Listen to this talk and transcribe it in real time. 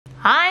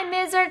I'm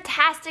Ms.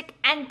 Artastic,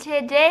 and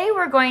today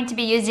we're going to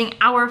be using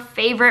our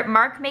favorite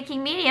mark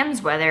making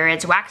mediums, whether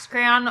it's wax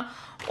crayon,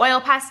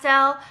 oil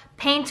pastel,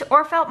 paint,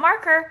 or felt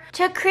marker,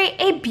 to create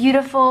a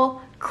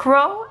beautiful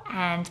crow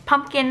and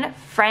pumpkin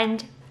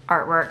friend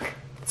artwork.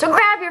 So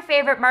grab your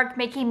favorite mark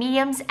making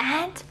mediums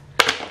and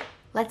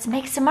let's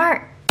make some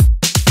art.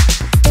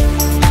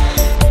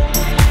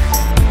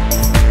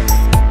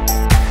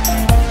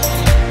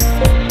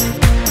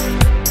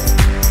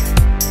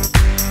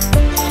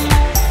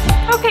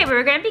 Okay,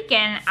 we're going to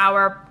begin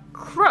our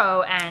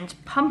crow and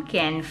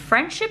pumpkin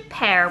friendship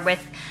pair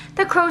with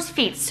the crow's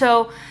feet.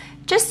 So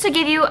just to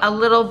give you a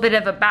little bit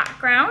of a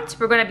background,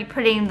 we're going to be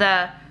putting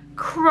the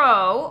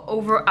crow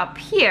over up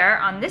here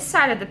on this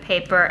side of the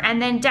paper,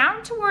 and then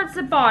down towards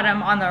the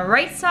bottom on the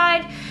right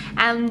side,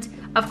 and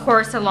of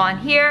course along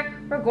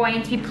here we're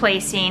going to be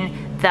placing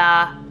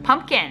the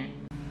pumpkin.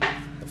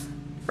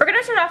 We're going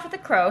to start off with the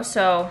crow,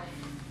 so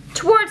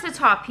towards the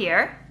top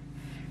here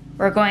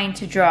we're going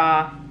to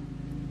draw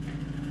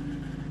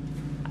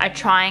a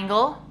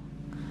triangle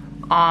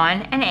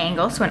on an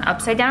angle, so an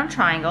upside down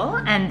triangle,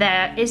 and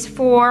that is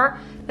for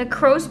the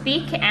crow's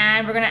beak,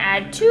 and we're gonna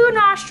add 2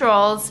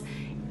 nostrils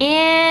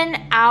in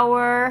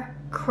our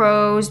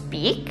crow's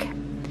beak.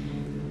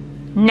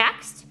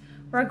 Next,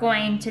 we're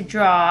going to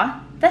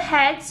draw the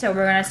head, so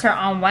we're gonna start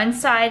on one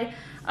side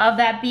of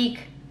that beak,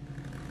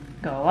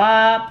 go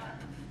up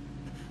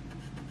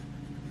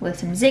with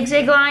some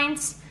zigzag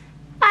lines,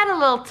 add a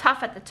little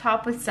tuft at the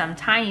top with some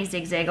tiny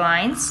zigzag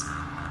lines,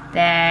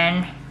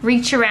 then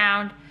reach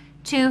around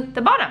to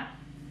the bottom.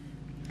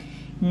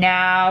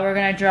 Now we're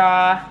gonna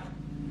draw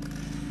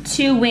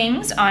 2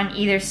 wings on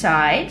either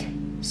side.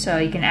 So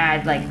you can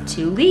add like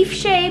 2 leaf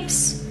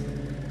shapes.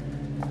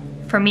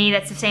 For me,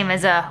 that's the same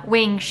as a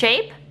wing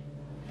shape.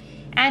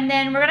 And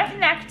then we're gonna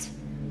connect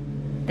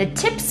the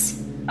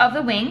tips of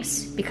the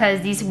wings,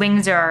 because these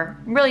wings are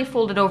really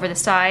folded over the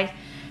side.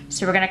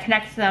 So we're gonna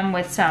connect them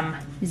with some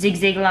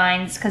zigzag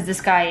lines, because this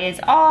guy is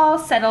all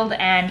settled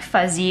and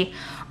fuzzy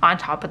on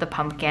top of the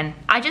pumpkin.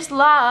 I just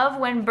love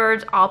when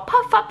birds all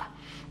puff up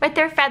with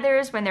their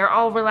feathers, when they're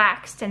all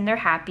relaxed and they're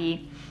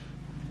happy.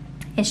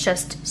 It's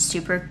just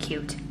super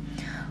cute.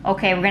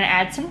 Okay, we're gonna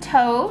add some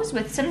toes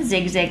with some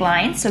zigzag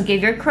lines. So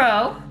give your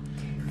crow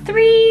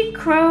 3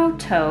 crow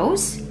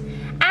toes.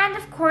 And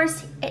of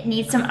course, it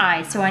needs some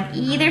eyes. So on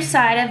either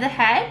side of the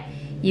head,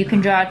 you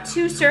can draw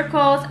 2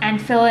 circles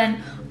and fill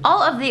in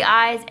all of the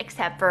eyes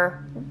except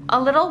for a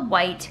little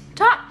white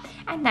dot.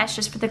 And that's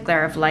just for the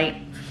glare of light.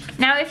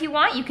 Now, if you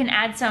want, you can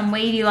add some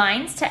wavy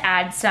lines to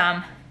add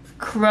some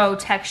crow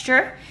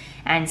texture,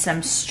 and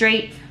some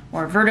straight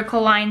or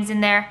vertical lines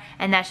in there,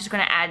 and that's just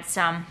gonna add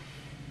some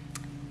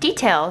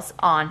details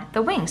on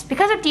the wings.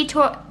 Because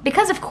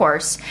of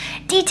course,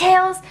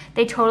 details,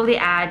 they totally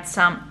add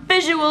some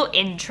visual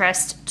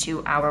interest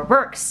to our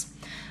works.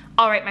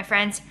 All right, my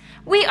friends,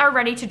 we are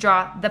ready to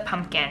draw the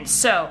pumpkin.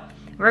 So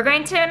we're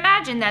going to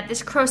imagine that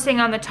this crow sitting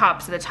on the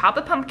top. So the top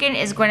of the pumpkin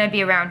is going to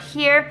be around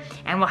here,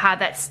 and we'll have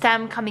that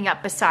stem coming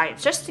up beside it,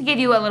 just to give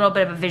you a little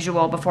bit of a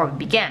visual before we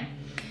begin.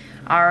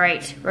 All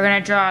right, we're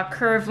gonna draw a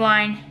curved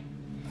line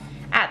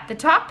at the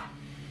top,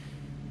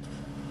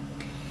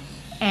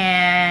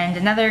 and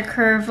another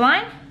curved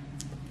line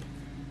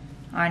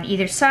on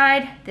either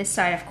side. This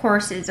side, of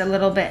course, is a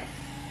little bit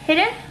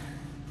hidden,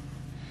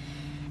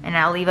 and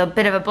I'll leave a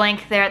bit of a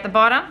blank there at the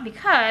bottom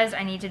because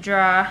I need to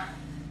draw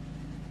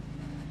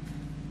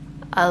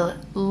a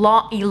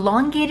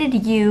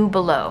elongated U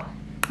below,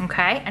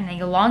 okay? An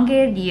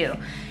elongated U.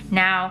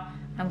 Now,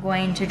 I'm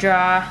going to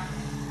draw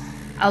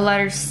a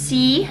letter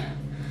C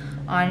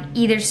on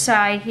either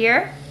side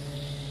here.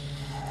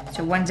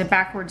 So one's a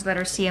backwards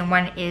letter C and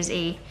one is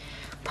a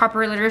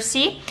proper letter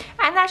C.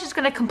 And that's just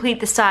gonna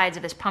complete the sides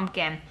of this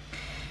pumpkin.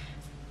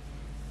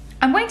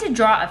 I'm going to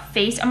draw a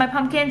face on my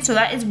pumpkin, so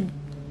that is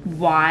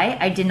why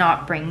I did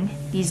not bring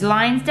these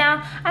lines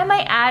down. I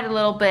might add a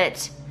little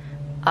bit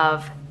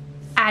of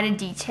added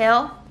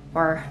detail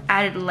or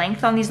added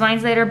length on these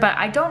lines later, but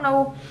I don't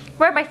know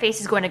where my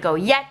face is going to go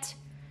yet,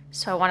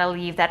 so I want to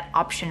leave that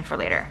option for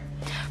later.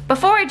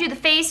 Before I do the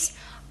face,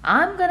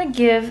 I'm gonna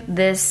give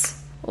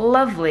this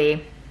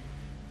lovely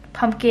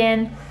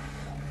pumpkin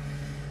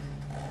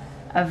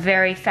a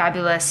very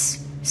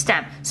fabulous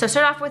stem. So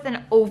start off with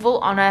an oval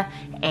on an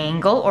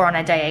angle or on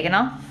a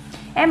diagonal,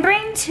 and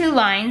bring 2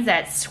 lines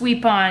that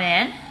sweep on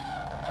in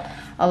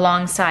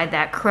alongside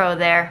that crow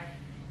there.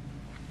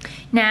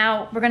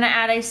 Now we're gonna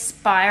add a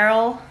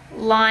spiral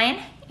line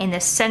in the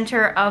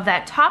center of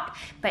that top,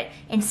 but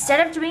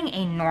instead of doing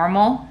a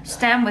normal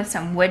stem with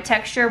some wood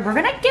texture, we're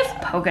gonna give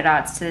polka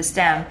dots to the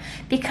stem,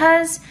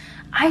 because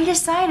I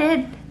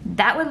decided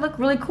that would look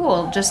really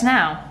cool just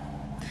now.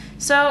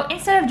 So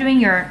instead of doing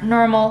your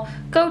normal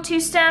go-to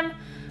stem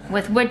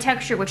with wood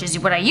texture, which is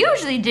what I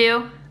usually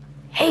do,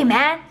 hey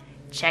man,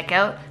 check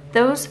out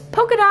those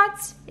polka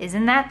dots.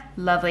 Isn't that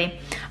lovely?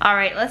 All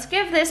right, let's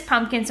give this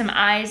pumpkin some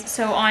eyes.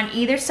 So on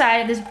either side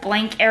of this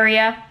blank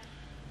area,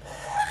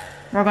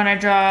 we're gonna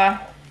draw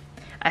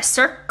a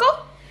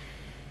circle,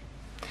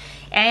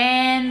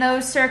 and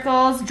those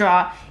circles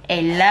draw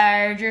a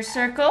larger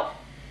circle.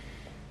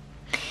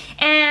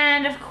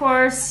 And of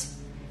course,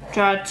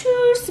 draw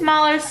 2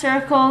 smaller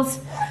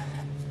circles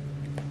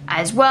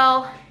as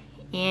well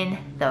in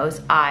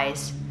those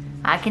eyes.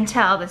 I can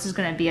tell this is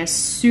gonna be a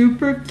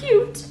super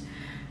cute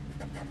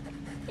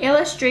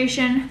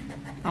illustration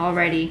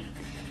already.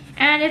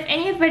 And if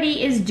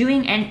anybody is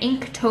doing an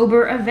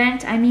Inktober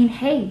event, I mean,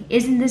 hey,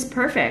 isn't this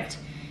perfect?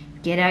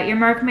 Get out your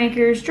mark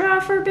makers, draw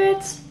for a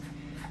bit,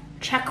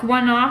 check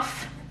one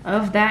off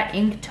of that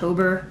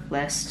Inktober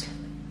list.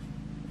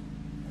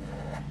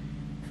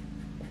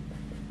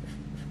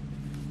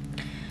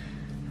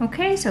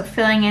 Okay, so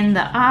filling in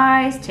the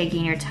eyes,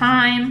 taking your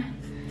time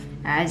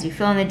as you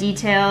fill in the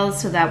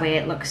details so that way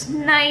it looks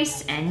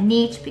nice and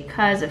neat,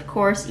 because of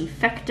course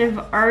effective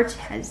art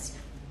has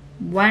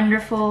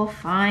wonderful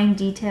fine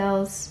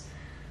details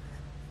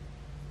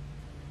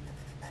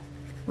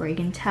where you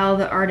can tell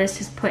the artist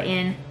has put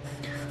in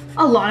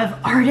a lot of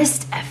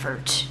artist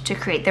effort to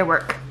create their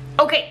work.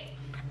 Okay,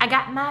 I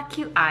got my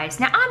cute eyes.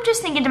 Now I'm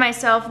just thinking to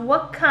myself,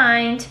 what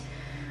kind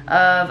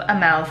of a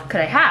mouth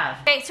could I have?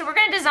 Okay, so we're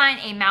gonna design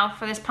a mouth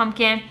for this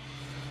pumpkin.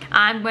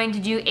 I'm going to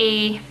do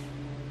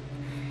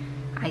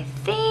I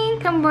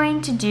think I'm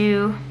going to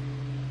do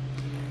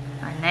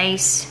a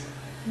nice,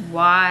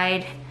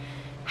 wide,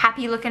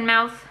 happy looking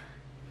mouth.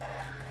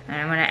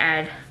 And I'm gonna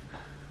add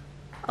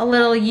a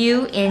little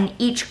U in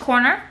each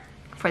corner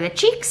for the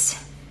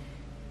cheeks.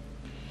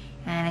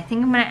 And I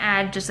think I'm gonna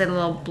add just a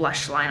little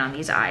blush line on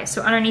these eyes.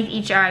 So underneath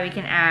each eye, we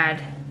can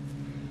add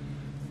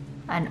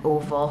an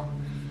oval.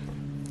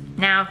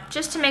 Now,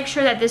 just to make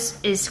sure that this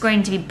is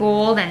going to be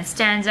bold and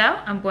stands out,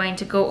 I'm going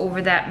to go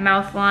over that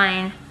mouth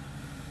line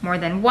more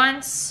than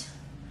once.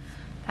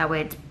 That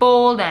way it's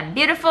bold and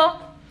beautiful.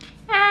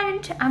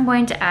 And I'm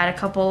going to add a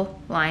couple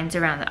lines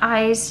around the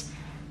eyes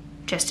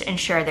just to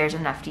ensure there's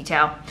enough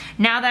detail.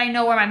 Now that I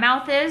know where my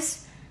mouth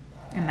is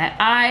and my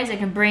eyes, I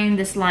can bring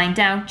this line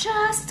down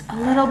just a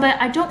little bit.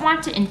 I don't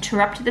want to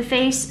interrupt the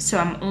face, so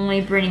I'm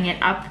only bringing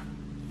it up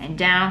and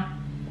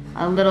down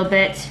a little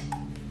bit,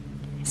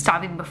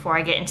 stopping before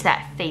I get into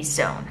that face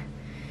zone.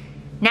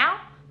 Now,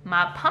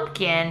 my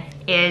pumpkin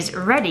is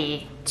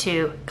ready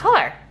to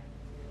color.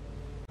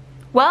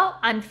 Well,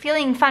 I'm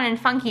feeling fun and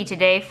funky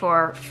today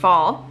for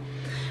fall.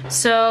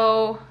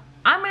 So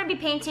I'm gonna be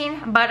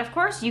painting, but of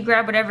course you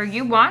grab whatever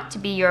you want to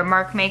be your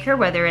mark maker,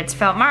 whether it's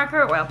felt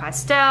marker, oil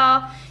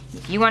pastel.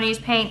 If you wanna use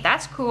paint,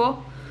 that's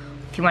cool.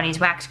 If you wanna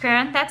use wax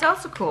crayon, that's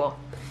also cool.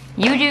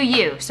 You do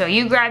you. So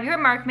you grab your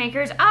mark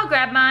makers, I'll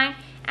grab mine,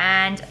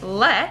 and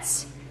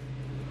let's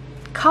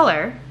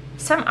color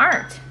some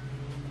art.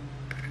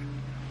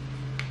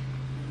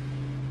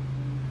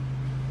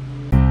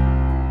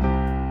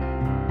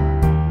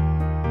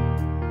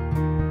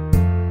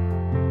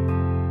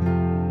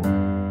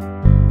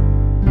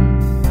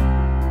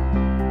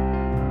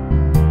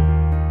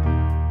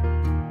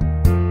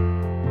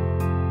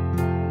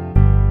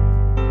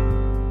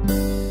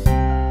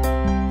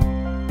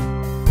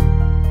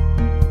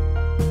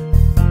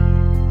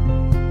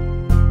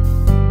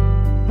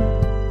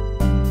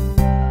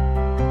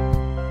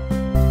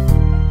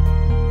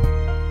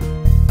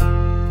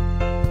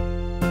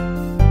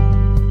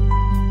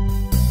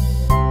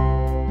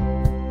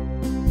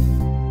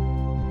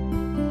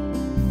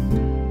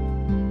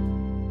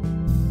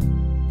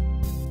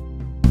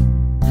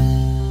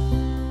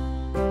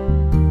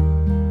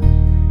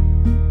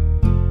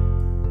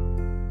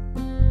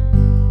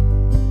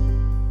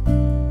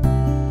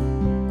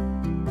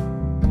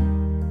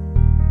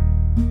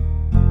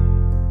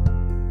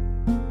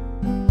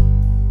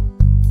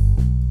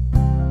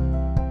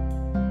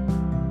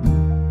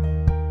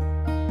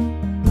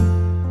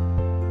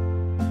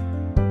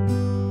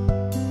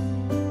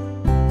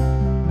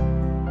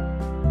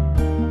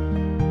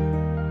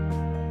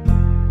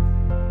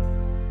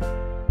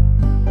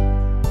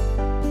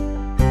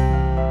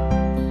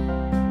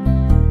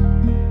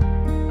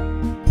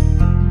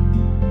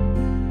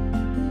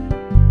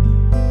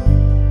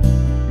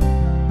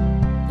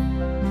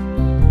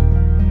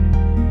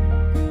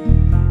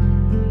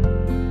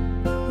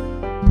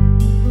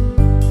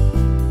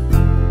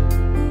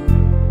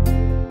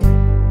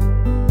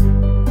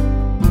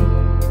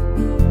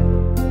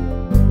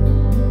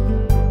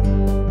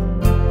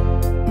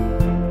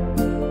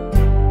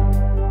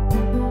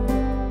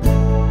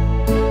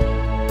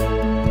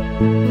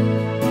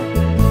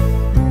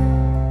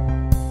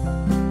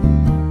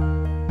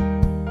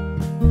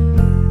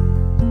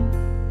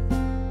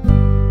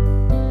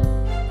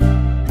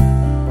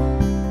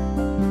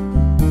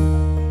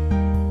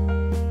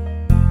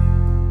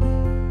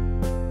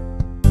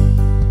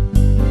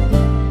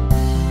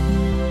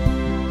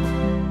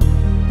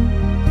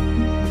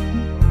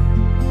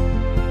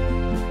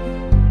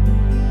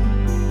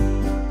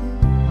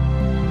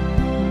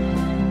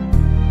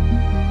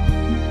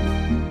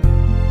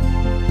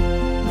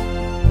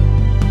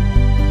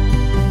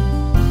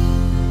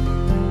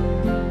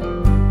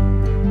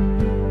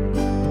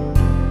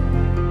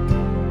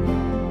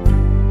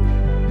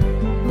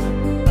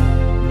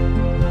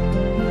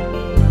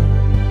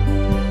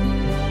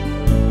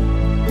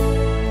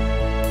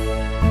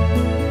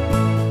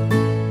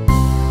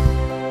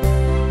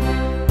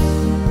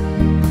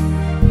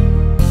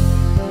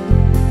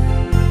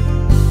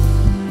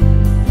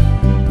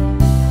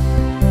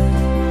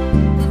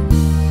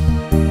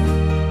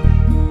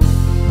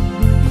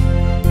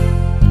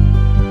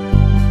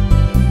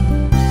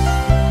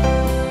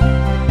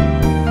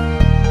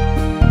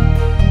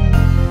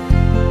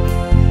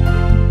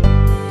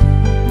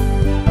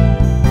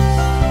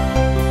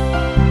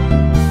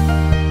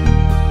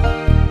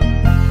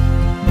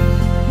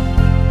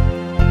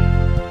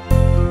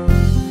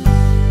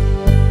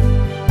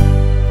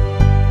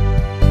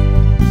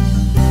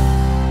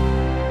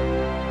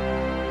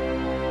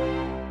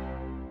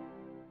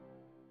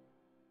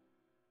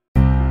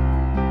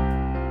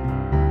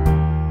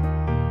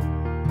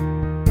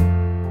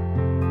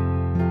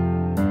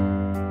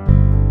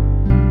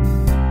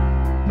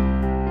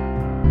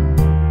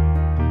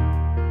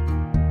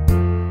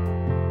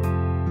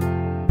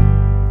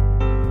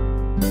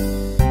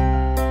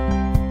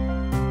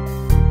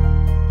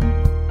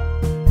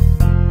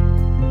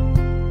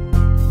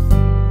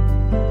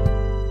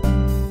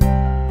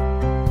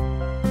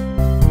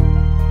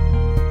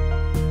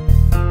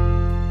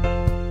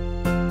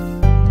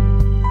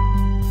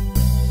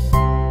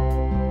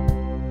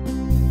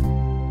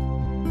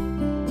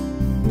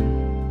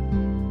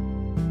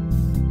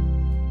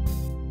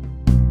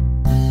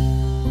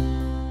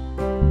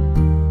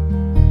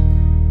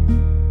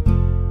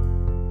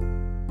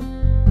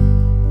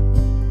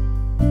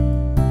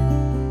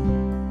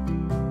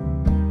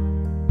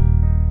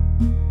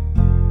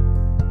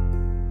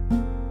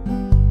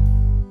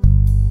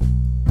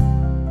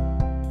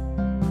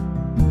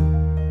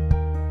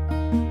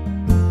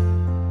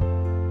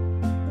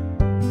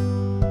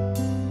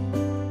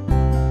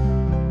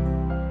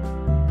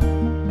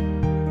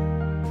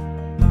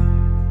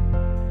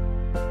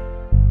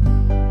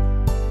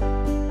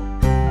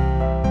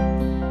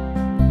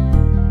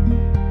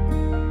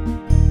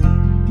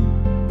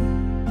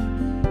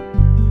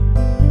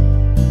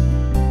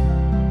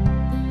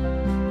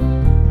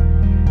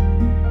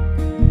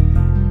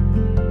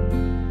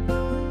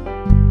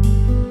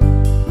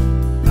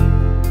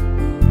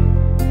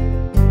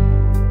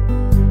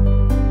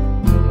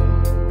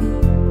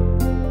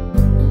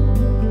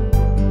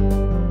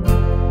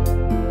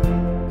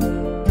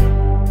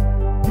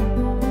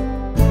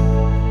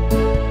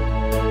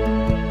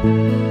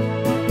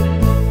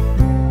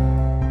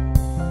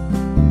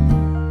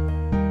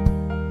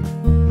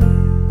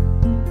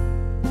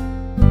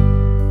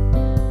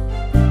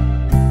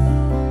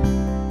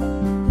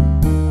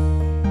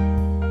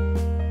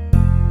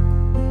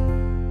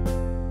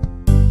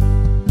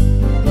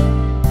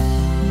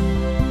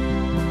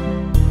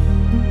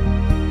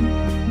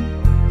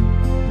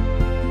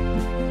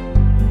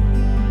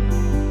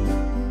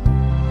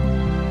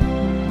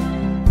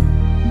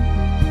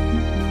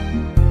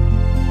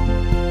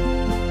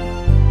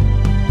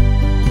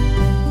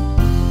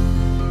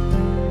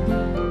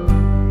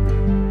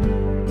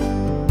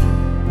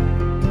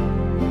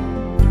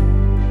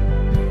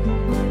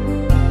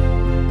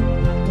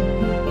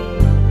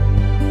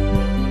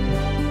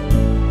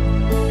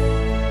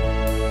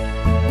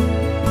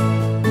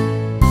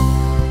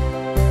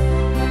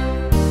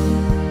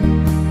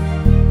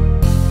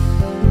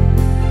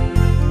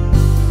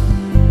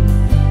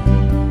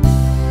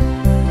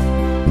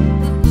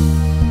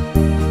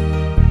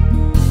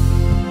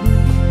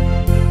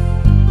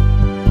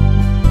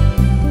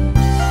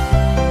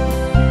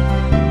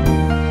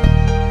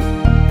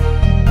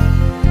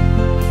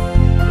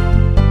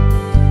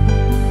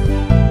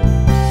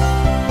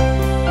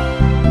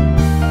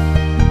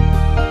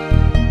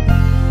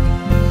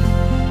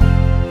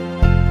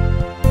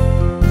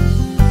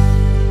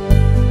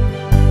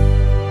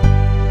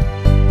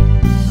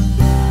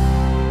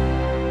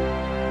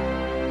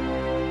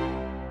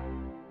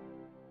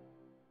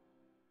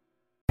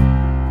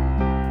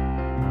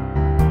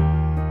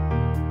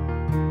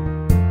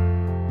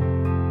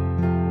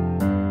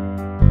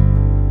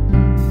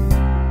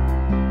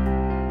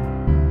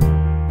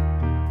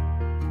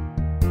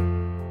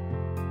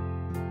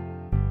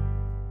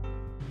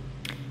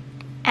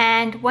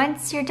 And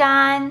once you're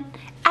done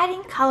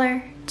adding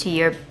color to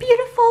your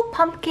beautiful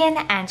pumpkin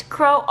and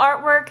crow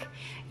artwork,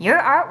 your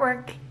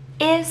artwork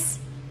is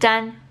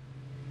done.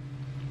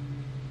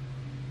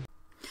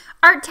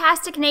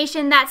 Artastic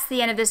Nation, that's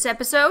the end of this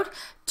episode.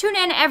 Tune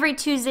in every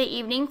Tuesday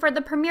evening for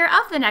the premiere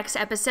of the next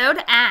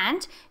episode,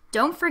 and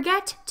don't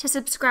forget to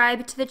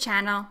subscribe to the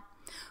channel.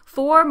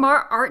 For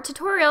more art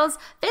tutorials,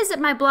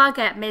 visit my blog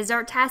at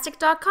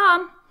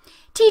msartastic.com.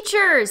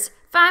 Teachers,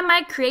 find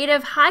my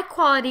creative,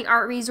 high-quality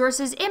art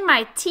resources in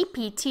my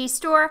TPT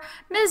store,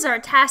 Ms.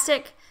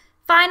 Artastic.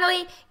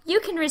 Finally, you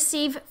can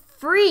receive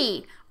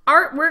free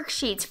art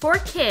worksheets for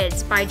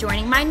kids by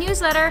joining my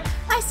newsletter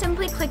by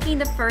simply clicking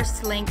the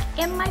first link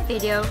in my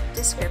video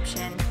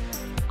description.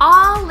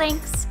 All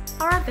links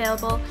are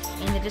available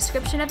in the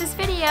description of this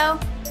video.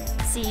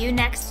 See you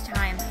next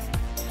time.